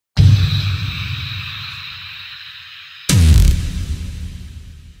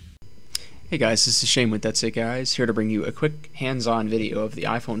Hey guys, this is Shane with That's It Guys, here to bring you a quick hands-on video of the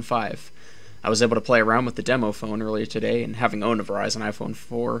iPhone 5. I was able to play around with the demo phone earlier today, and having owned a Verizon iPhone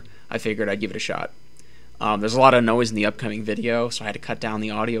 4, I figured I'd give it a shot. There's a lot of noise in the upcoming video, so I had to cut down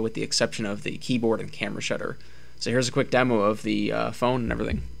the audio with the exception of the keyboard and camera shutter. So here's a quick demo of the phone and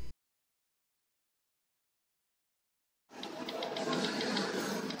everything.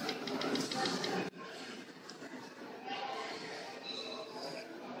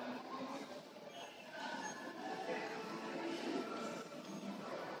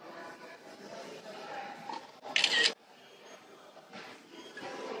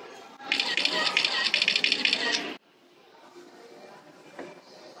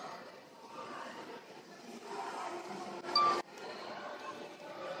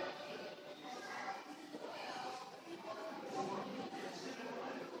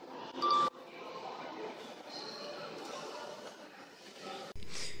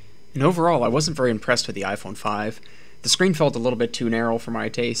 And overall, I wasn't very impressed with the iPhone 5. The screen felt a little bit too narrow for my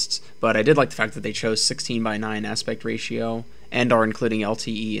tastes, but I did like the fact that they chose 16:9 aspect ratio and are including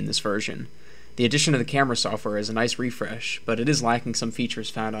LTE in this version. The addition of the camera software is a nice refresh, but it is lacking some features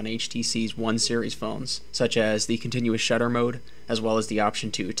found on HTC's One series phones, such as the continuous shutter mode, as well as the option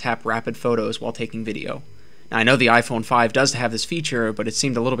to tap rapid photos while taking video. Now, I know the iPhone 5 does have this feature, but it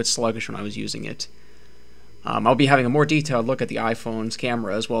seemed a little bit sluggish when I was using it. I'll be having a more detailed look at the iPhone's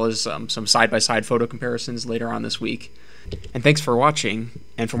camera, as well as some side-by-side photo comparisons later on this week. And thanks for watching,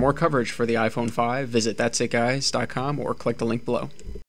 and for more coverage for the iPhone 5, visit that'sitguys.com or click the link below.